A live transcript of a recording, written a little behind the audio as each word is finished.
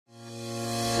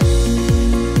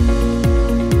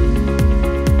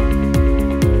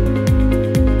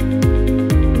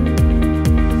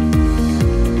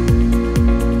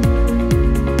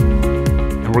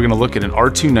look at an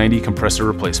R290 compressor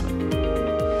replacement.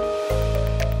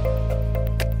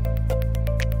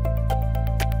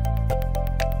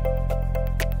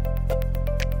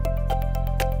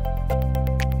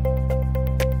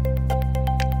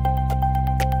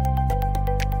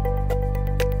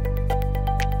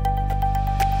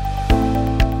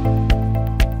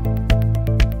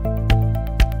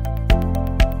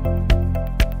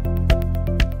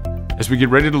 As we get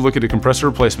ready to look at a compressor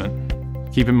replacement,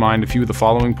 keep in mind a few of the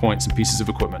following points and pieces of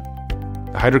equipment.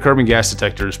 The hydrocarbon gas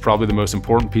detector is probably the most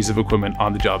important piece of equipment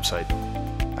on the job site.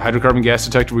 The hydrocarbon gas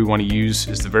detector we want to use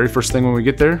is the very first thing when we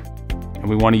get there, and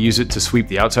we want to use it to sweep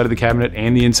the outside of the cabinet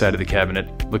and the inside of the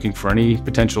cabinet, looking for any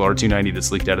potential R290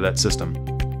 that's leaked out of that system.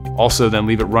 Also then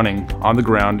leave it running on the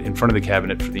ground in front of the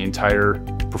cabinet for the entire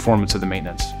performance of the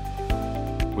maintenance.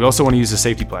 We also want to use a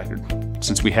safety placard.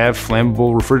 Since we have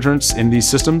flammable refrigerants in these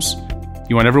systems,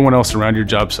 you want everyone else around your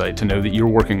job site to know that you're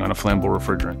working on a flammable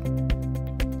refrigerant.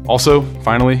 Also,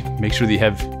 finally, make sure that you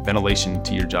have ventilation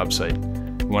to your job site.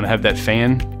 You want to have that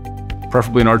fan,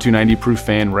 preferably an R290 proof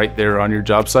fan right there on your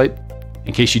job site.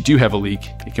 In case you do have a leak,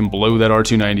 it can blow that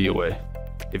R290 away.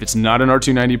 If it's not an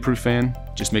R290 proof fan,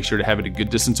 just make sure to have it a good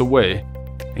distance away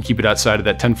and keep it outside of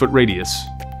that 10-foot radius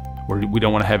where we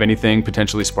don't want to have anything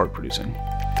potentially spark producing.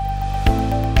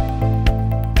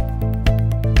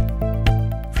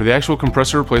 For the actual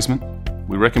compressor replacement,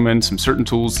 we recommend some certain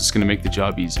tools that's going to make the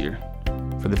job easier.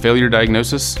 For the failure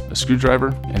diagnosis, a screwdriver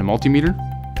and a multimeter.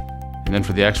 And then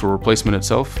for the actual replacement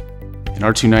itself, an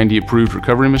R290 approved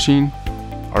recovery machine,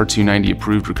 R290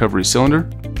 approved recovery cylinder,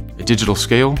 a digital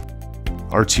scale,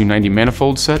 R290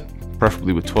 manifold set,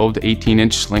 preferably with 12 to 18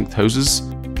 inch length hoses,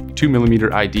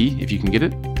 2mm ID if you can get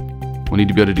it. We'll need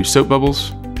to be able to do soap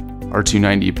bubbles,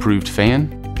 R290 approved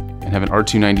fan, and have an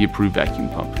R290 approved vacuum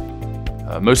pump.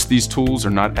 Most of these tools are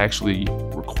not actually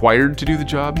required to do the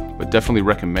job, but definitely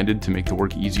recommended to make the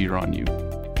work easier on you.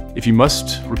 If you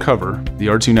must recover the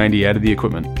R290 out of the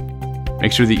equipment,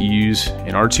 make sure that you use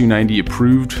an R290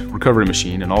 approved recovery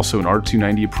machine and also an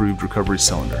R290 approved recovery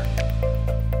cylinder.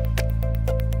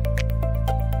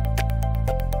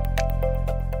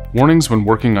 Warnings when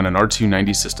working on an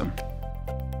R290 system.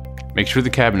 Make sure the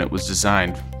cabinet was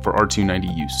designed for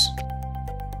R290 use.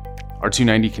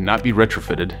 R290 cannot be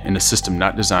retrofitted in a system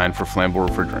not designed for flammable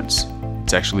refrigerants.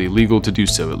 It's actually illegal to do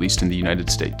so, at least in the United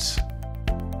States.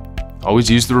 Always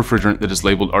use the refrigerant that is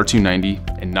labeled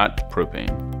R290 and not propane.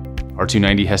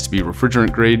 R290 has to be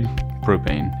refrigerant grade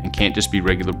propane and can't just be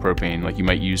regular propane like you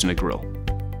might use in a grill.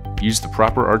 Use the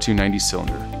proper R290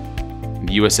 cylinder. In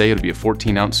the USA, it'll be a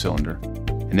 14-ounce cylinder,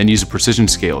 and then use a precision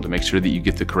scale to make sure that you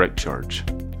get the correct charge.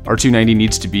 R290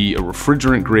 needs to be a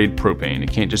refrigerant grade propane.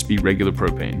 It can't just be regular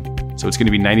propane. So it's going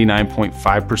to be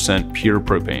 99.5% pure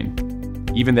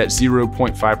propane. Even that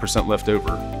 0.5% left over,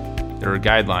 there are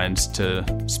guidelines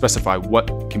to specify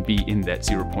what can be in that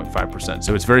 0.5%.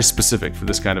 So it's very specific for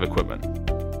this kind of equipment.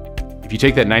 If you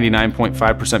take that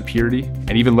 99.5% purity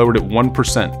and even lowered it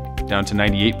 1% down to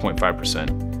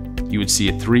 98.5%, you would see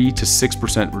a 3 to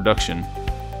 6% reduction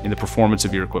in the performance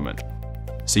of your equipment.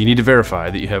 So you need to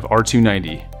verify that you have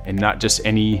R290 and not just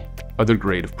any other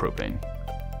grade of propane.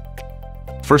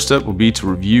 First step will be to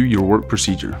review your work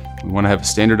procedure. We want to have a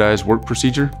standardized work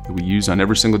procedure that we use on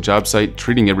every single job site,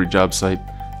 treating every job site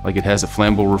like it has a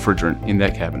flammable refrigerant in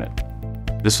that cabinet.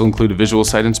 This will include a visual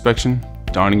site inspection,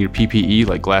 donning your PPE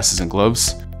like glasses and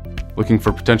gloves, looking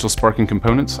for potential sparking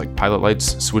components like pilot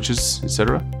lights, switches,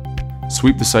 etc.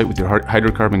 Sweep the site with your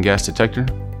hydrocarbon gas detector,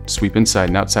 sweep inside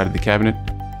and outside of the cabinet,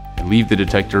 and leave the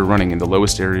detector running in the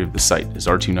lowest area of the site as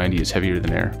R290 is heavier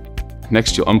than air.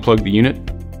 Next, you'll unplug the unit,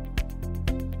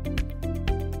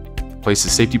 place the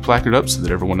safety placard up so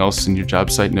that everyone else in your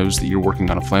job site knows that you're working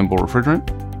on a flammable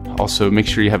refrigerant. Also, make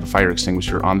sure you have a fire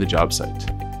extinguisher on the job site.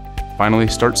 Finally,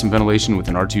 start some ventilation with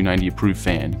an R290 approved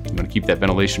fan. You want to keep that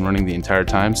ventilation running the entire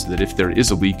time so that if there is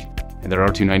a leak and that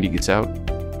R290 gets out,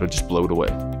 it'll just blow it away.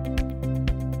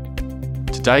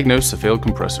 To diagnose a failed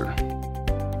compressor,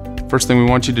 first thing we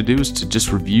want you to do is to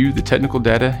just review the technical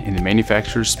data in the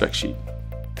manufacturer's spec sheet.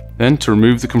 Then, to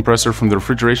remove the compressor from the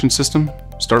refrigeration system,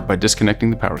 start by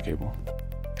disconnecting the power cable.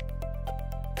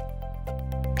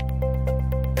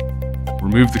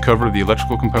 Remove the cover of the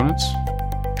electrical components.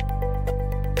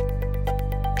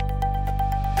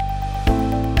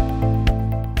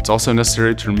 It's also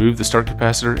necessary to remove the start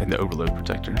capacitor and the overload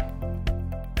protector.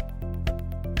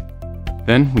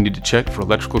 Then, we need to check for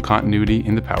electrical continuity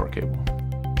in the power cable.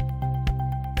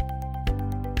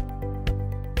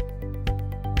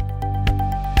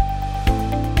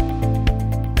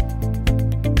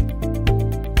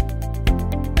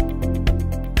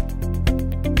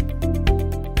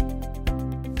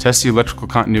 Test the electrical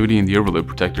continuity in the overload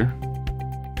protector.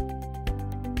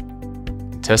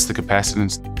 Test the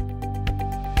capacitance.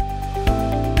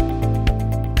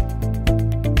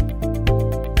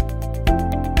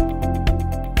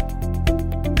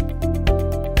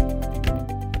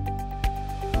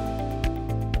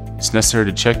 It's necessary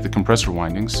to check the compressor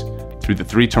windings through the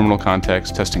 3 terminal contacts,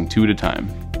 testing 2 at a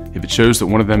time. If it shows that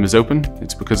one of them is open,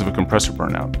 it's because of a compressor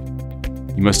burnout.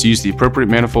 You must use the appropriate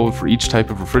manifold for each type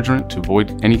of refrigerant to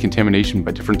avoid any contamination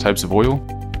by different types of oil,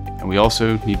 and we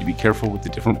also need to be careful with the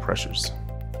different pressures.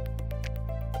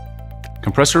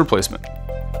 Compressor replacement.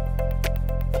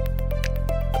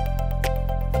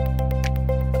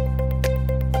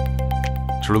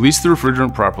 To release the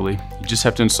refrigerant properly, you just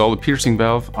have to install the piercing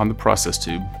valve on the process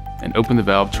tube and open the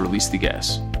valve to release the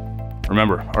gas.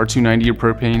 Remember, R290 or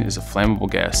propane is a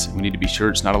flammable gas, and we need to be sure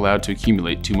it's not allowed to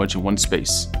accumulate too much in one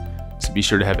space, so be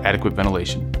sure to have adequate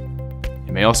ventilation.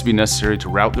 It may also be necessary to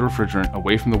route the refrigerant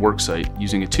away from the worksite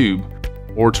using a tube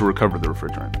or to recover the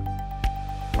refrigerant.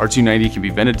 R290 can be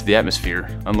vented to the atmosphere,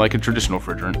 unlike a traditional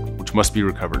refrigerant, which must be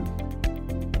recovered.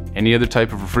 Any other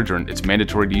type of refrigerant, it's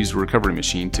mandatory to use a recovery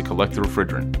machine to collect the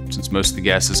refrigerant, since most of the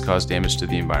gases cause damage to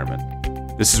the environment.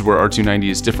 This is where R290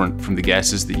 is different from the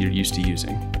gases that you're used to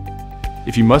using.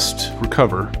 If you must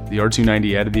recover the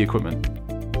R290 out of the equipment,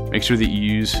 make sure that you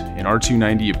use an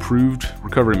R290 approved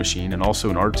recovery machine and also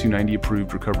an R290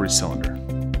 approved recovery cylinder.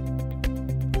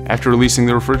 After releasing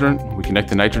the refrigerant, we connect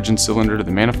the nitrogen cylinder to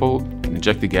the manifold and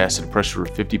inject the gas at a pressure of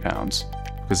 50 pounds,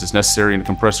 because it's necessary in a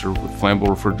compressor with flammable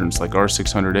refrigerants like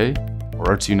R600A or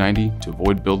R290 to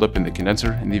avoid buildup in the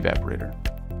condenser and the evaporator.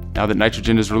 Now that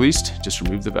nitrogen is released, just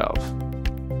remove the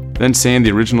valve. Then sand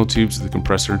the original tubes of the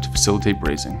compressor to facilitate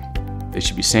brazing. They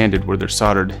should be sanded where they're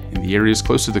soldered in the areas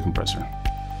close to the compressor.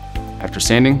 After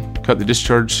sanding, cut the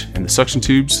discharge and the suction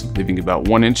tubes, leaving about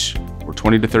 1 inch or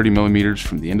 20 to 30 millimeters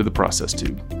from the end of the process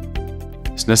tube.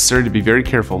 It's necessary to be very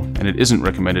careful, and it isn't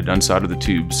recommended to unsolder the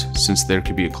tubes, since there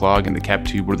could be a clog in the cap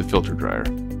tube or the filter dryer.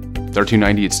 With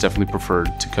R290, it's definitely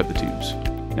preferred to cut the tubes.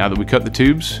 Now that we cut the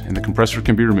tubes, and the compressor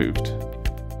can be removed.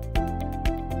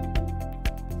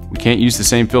 We can't use the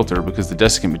same filter because the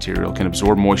desiccant material can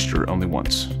absorb moisture only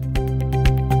once.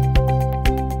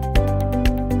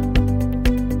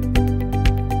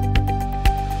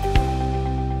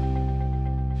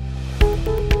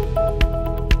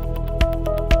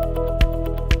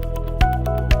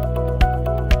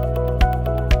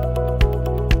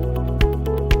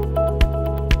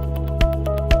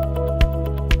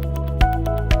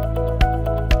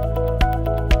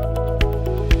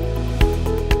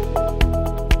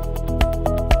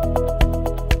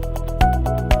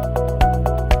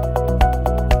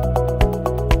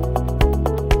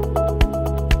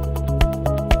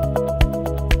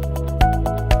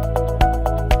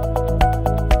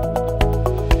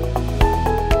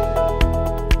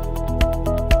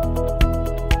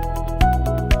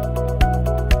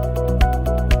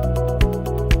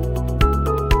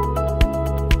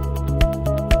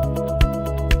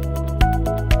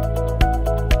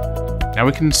 Now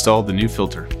we can install the new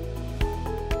filter.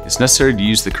 It's necessary to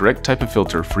use the correct type of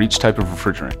filter for each type of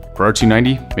refrigerant. For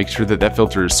R290, make sure that that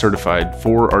filter is certified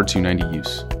for R290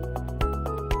 use.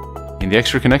 In the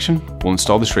extra connection, we'll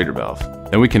install the Schrader valve.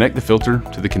 Then we connect the filter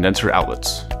to the condenser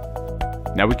outlets.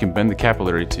 Now we can bend the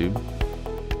capillary tube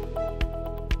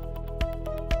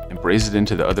and braze it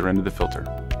into the other end of the filter.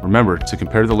 Remember to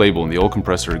compare the label in the old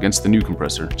compressor against the new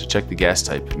compressor to check the gas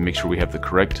type and make sure we have the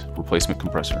correct replacement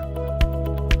compressor.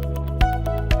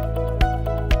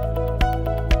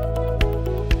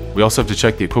 We also have to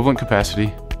check the equivalent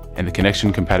capacity and the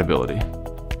connection compatibility.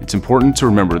 It's important to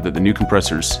remember that the new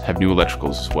compressors have new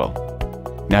electricals as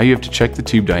well. Now you have to check the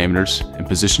tube diameters and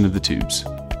position of the tubes.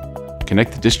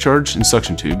 Connect the discharge and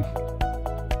suction tube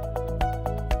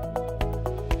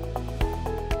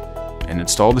and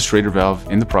install the Schrader valve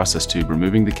in the process tube,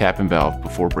 removing the cap and valve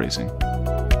before brazing.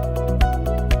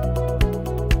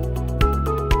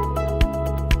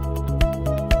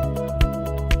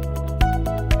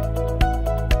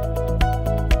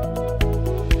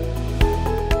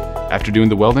 After doing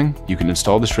the welding, you can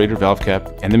install the Schrader valve cap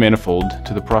and the manifold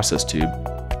to the process tube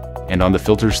and on the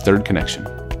filter's third connection.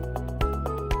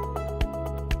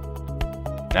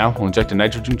 Now we'll inject a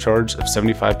nitrogen charge of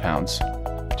 75 pounds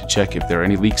to check if there are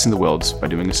any leaks in the welds by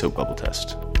doing a soap bubble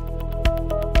test.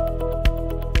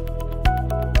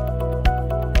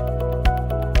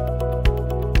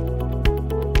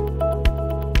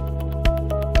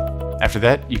 After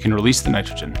that, you can release the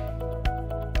nitrogen.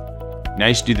 Now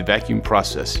you should do the vacuum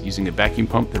process using a vacuum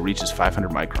pump that reaches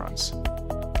 500 microns.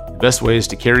 The best way is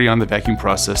to carry on the vacuum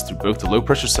process through both the low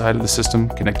pressure side of the system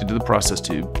connected to the process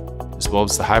tube, as well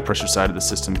as the high pressure side of the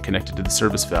system connected to the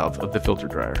service valve of the filter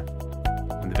dryer.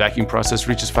 When the vacuum process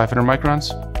reaches 500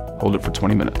 microns, hold it for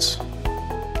 20 minutes.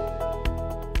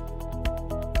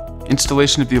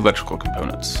 Installation of the electrical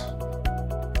components.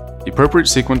 The appropriate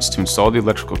sequence to install the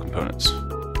electrical components.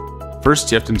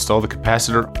 First, you have to install the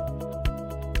capacitor,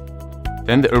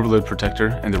 then the overload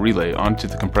protector and the relay onto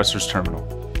the compressor's terminal.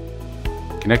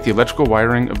 Connect the electrical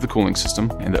wiring of the cooling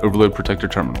system and the overload protector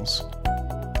terminals.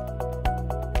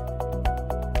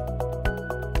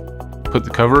 Put the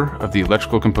cover of the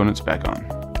electrical components back on.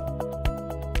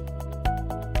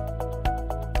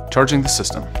 Charging the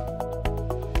system.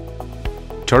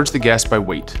 Charge the gas by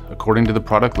weight, according to the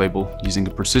product label, using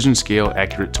a precision scale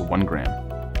accurate to 1 gram.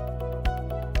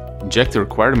 Inject the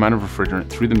required amount of refrigerant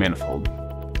through the manifold.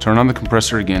 Turn on the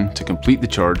compressor again to complete the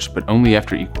charge, but only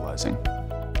after equalizing.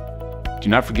 Do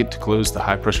not forget to close the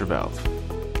high pressure valve.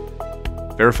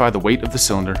 Verify the weight of the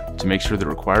cylinder to make sure the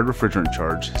required refrigerant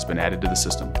charge has been added to the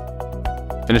system.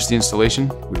 Finish the installation,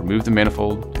 we remove the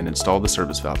manifold and install the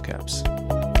service valve caps.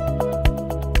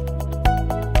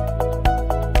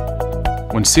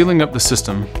 When sealing up the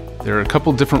system, there are a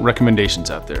couple different recommendations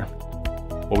out there.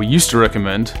 What we used to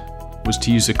recommend was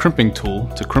to use a crimping tool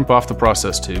to crimp off the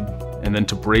process tube and then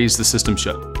to braze the system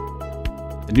shut.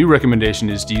 The new recommendation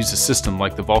is to use a system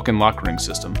like the Vulcan lock ring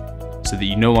system so that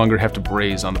you no longer have to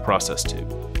braze on the process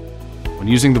tube. When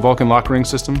using the Vulcan lock ring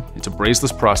system, it's a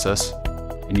brazeless process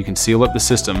and you can seal up the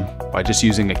system by just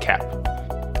using a cap.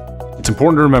 It's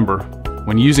important to remember,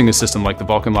 when using a system like the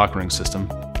Vulcan lock ring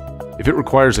system, if it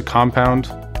requires a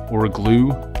compound or a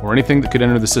glue or anything that could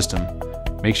enter the system,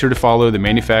 make sure to follow the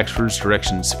manufacturer's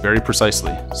directions very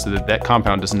precisely so that that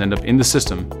compound doesn't end up in the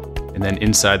system and then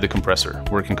inside the compressor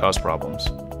where it can cause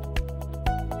problems.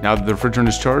 Now that the refrigerant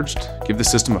is charged, give the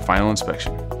system a final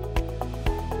inspection.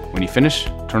 When you finish,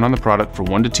 turn on the product for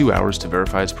 1 to 2 hours to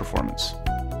verify its performance.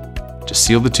 Just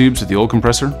seal the tubes with the old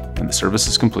compressor and the service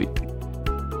is complete.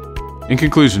 In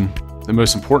conclusion, the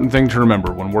most important thing to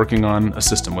remember when working on a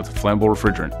system with a flammable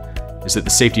refrigerant is that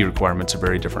the safety requirements are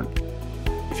very different.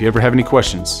 If you ever have any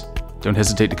questions, don't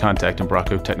hesitate to contact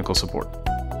Embraco Technical Support.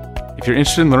 If you're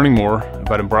interested in learning more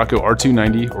about Embraco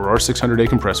R290 or R600A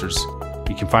compressors,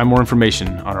 you can find more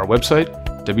information on our website,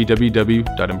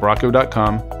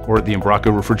 www.embraco.com, or at the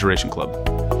Embraco Refrigeration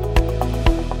Club.